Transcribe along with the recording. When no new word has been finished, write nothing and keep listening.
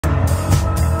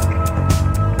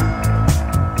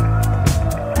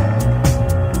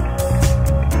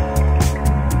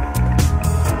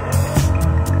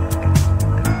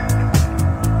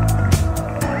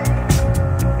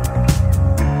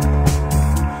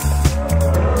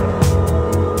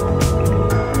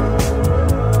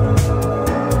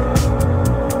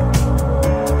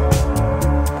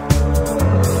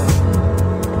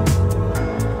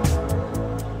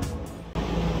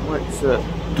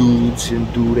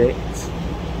shouldn't do that.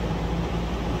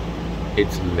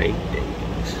 It's leg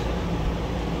days.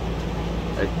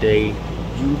 A day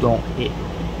you don't hit.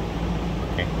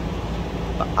 Okay.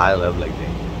 But I love leg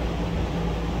day.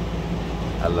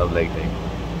 I love leg day.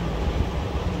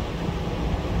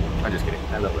 I'm just kidding.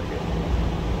 I love leg day.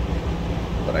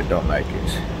 What I don't like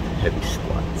is heavy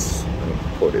squats. Let me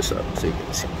pull this up so you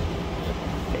can see my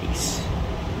face.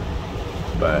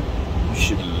 But you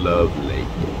should love leg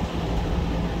day.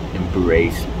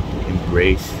 Embrace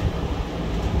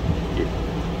your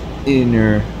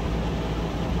inner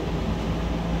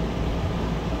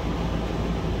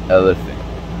elephant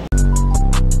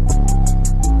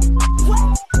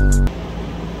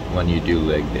when you do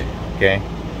leg day, okay?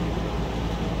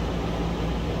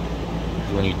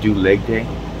 When you do leg day,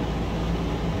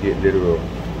 you get literal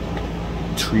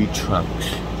tree trunks,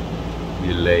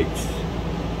 your legs.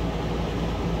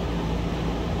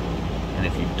 And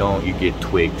if you don't, you get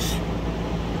twigs.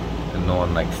 And no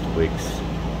one likes twigs.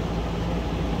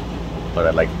 But I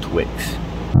like twigs.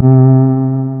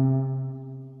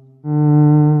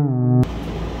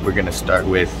 We're gonna start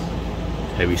with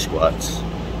heavy squats,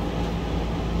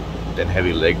 then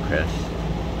heavy leg press,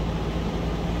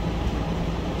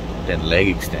 then leg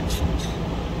extensions,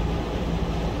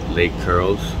 leg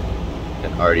curls,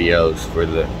 and RDLs for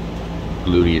the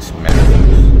gluteus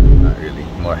maximus. Not really,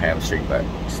 more hamstring, but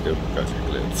still because your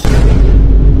glutes.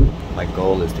 My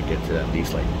goal is to get to at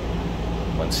least like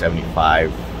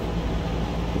 175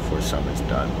 before summer's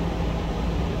done.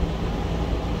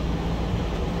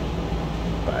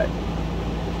 But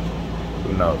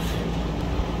who knows?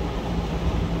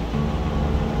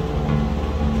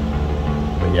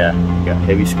 But yeah, you got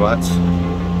heavy squats.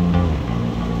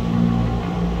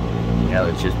 Yeah,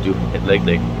 let's just do hit leg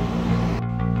day.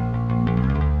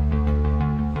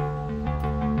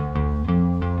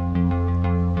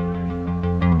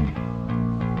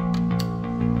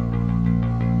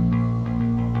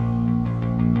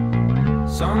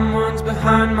 Someone's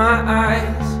behind my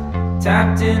eyes,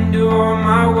 tapped into all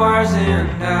my wires,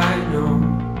 and I know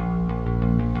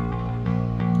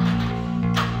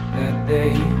that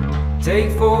they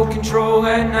take full control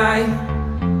at night,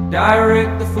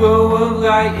 direct the flow of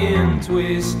light in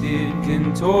twisted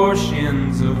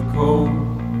contortions of cold.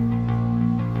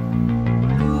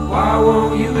 Why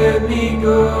won't you let me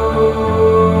go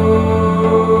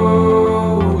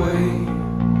away?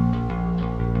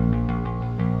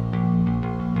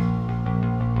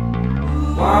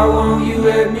 Why won't you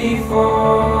let me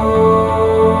fall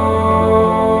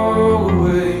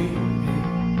away?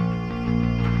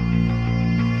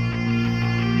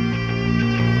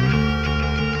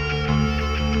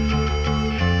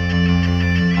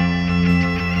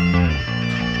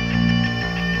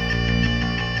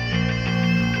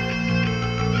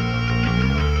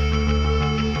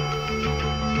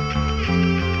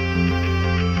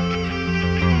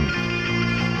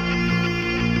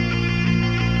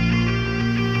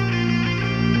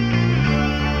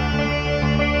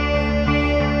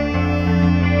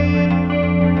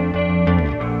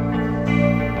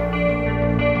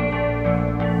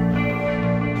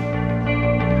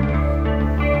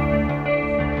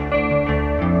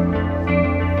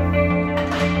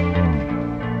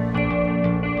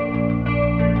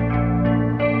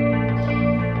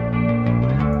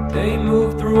 They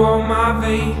move through all my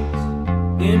veins,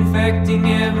 infecting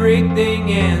everything,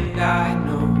 and I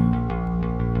know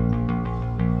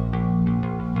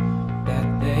that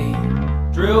they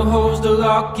drill holes to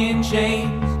lock in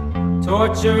chains,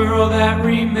 torture all that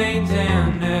remains,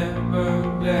 and never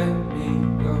let me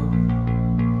go.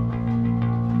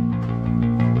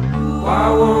 Why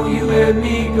won't you let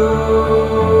me go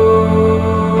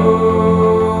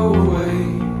away?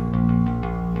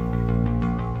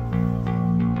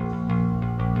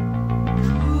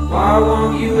 Why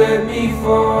won't you let me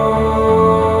fall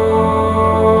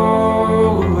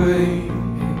away?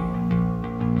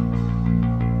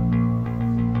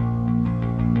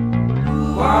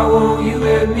 Why won't you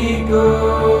let me go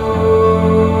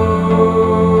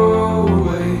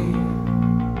away?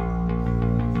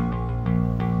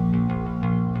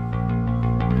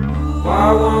 Why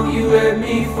won't you let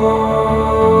me fall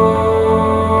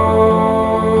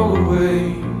away?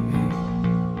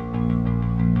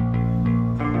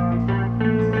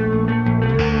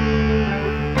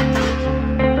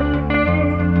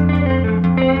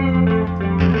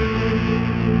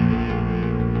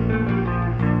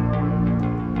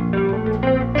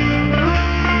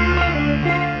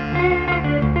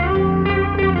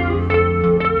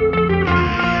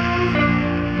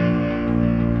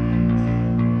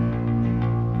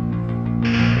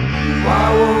 Why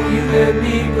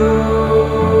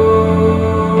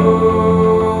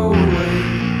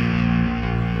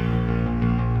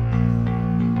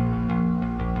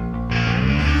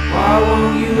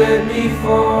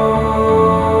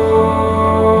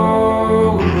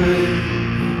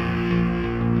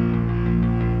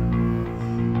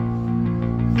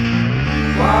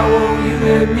you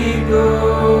let me go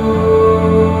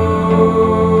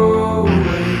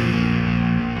away?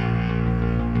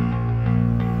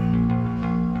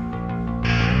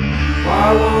 Why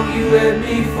won't you let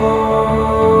me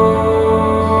fall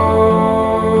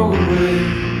away?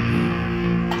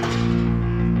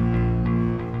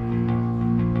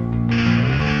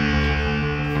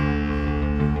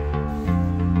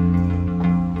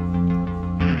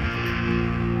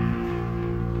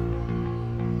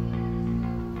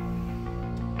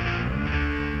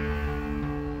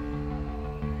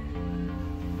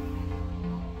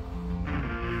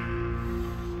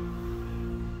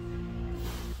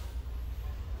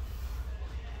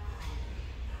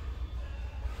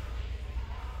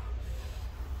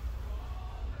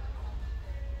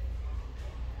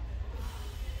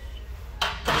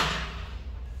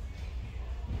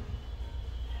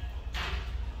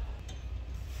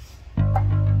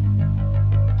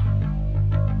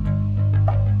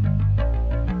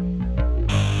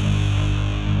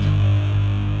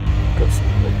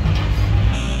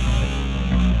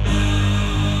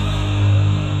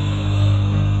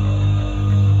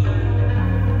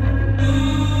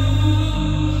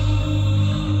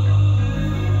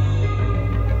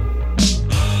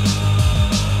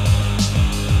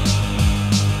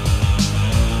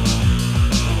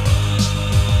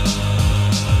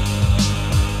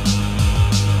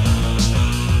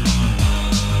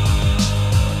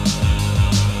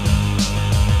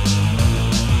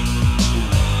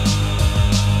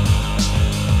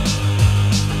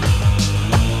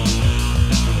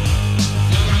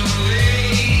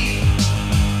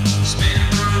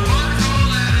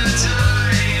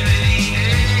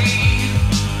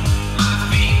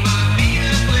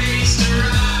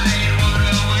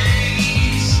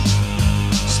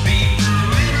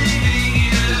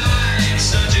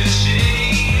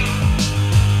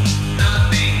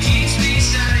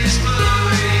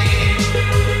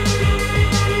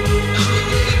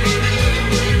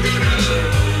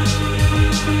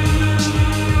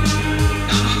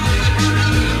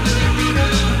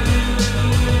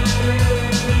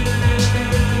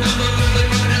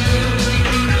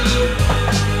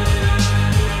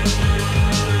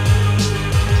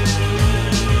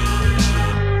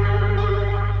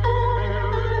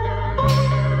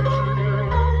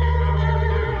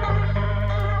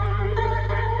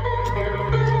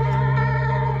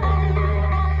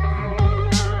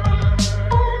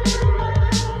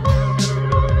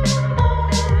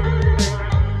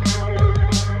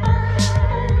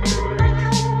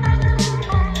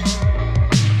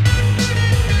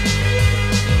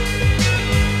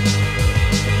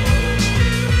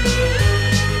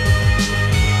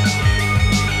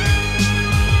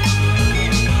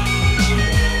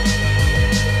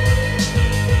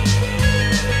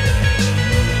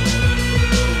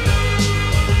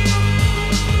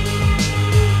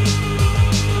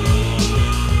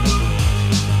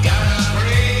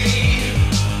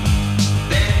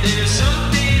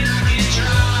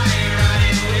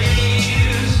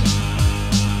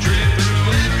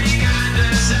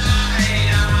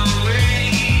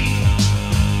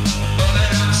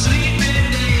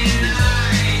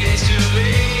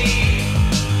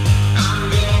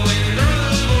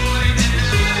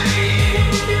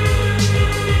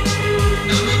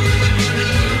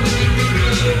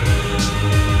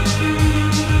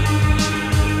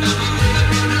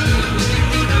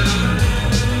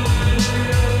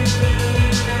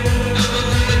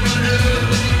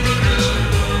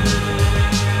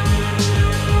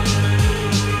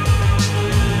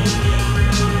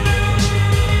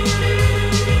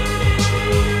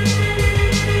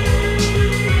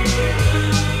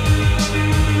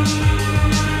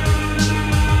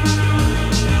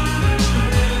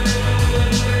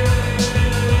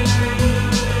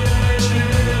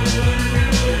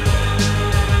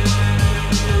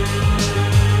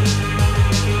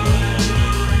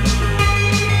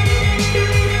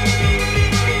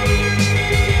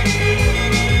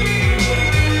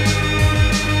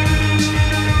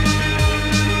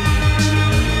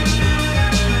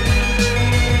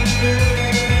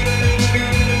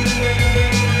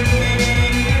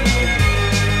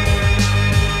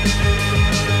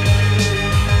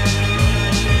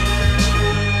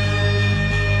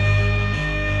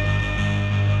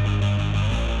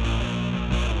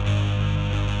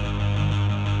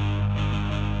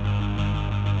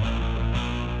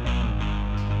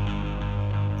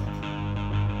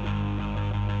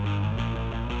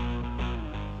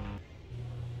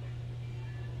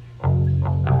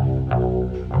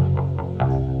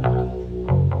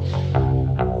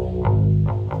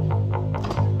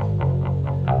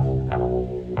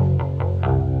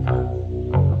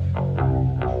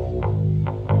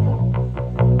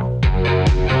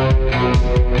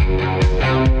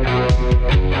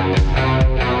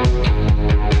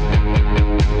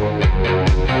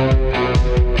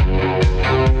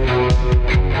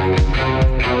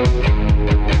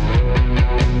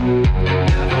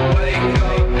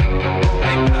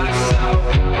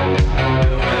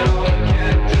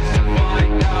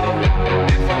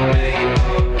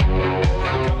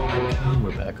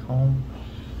 home.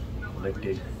 Leg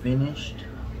day finished.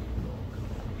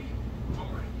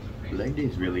 Leg day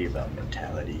is really about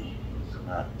mentality.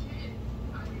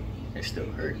 It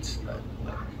still hurts, but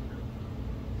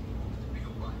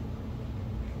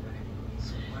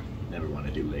never want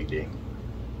to do leg day.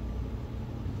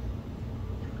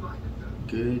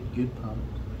 Good pump.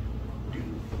 Dude,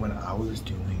 when I was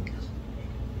doing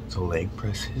the leg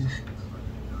presses,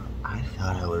 I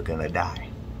thought I was gonna die.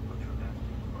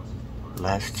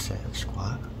 Last set of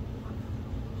squat,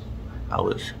 I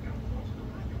was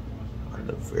on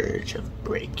the verge of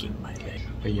breaking my leg.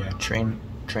 But yeah, train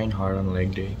hard on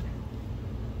leg day.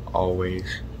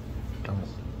 Always. Don't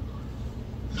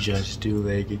just do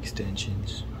leg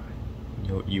extensions.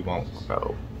 You won't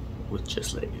grow with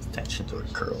just leg extensions or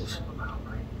curls.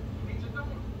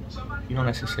 You don't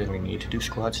necessarily need to do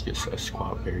squats, just a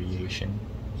squat variation,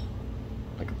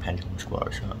 like a pendulum squat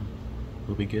or something,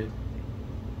 will be good.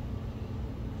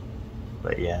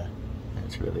 But yeah,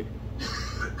 that's really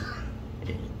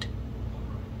it.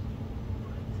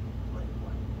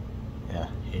 Yeah,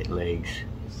 hit legs.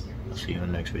 I'll see you in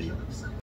the next video.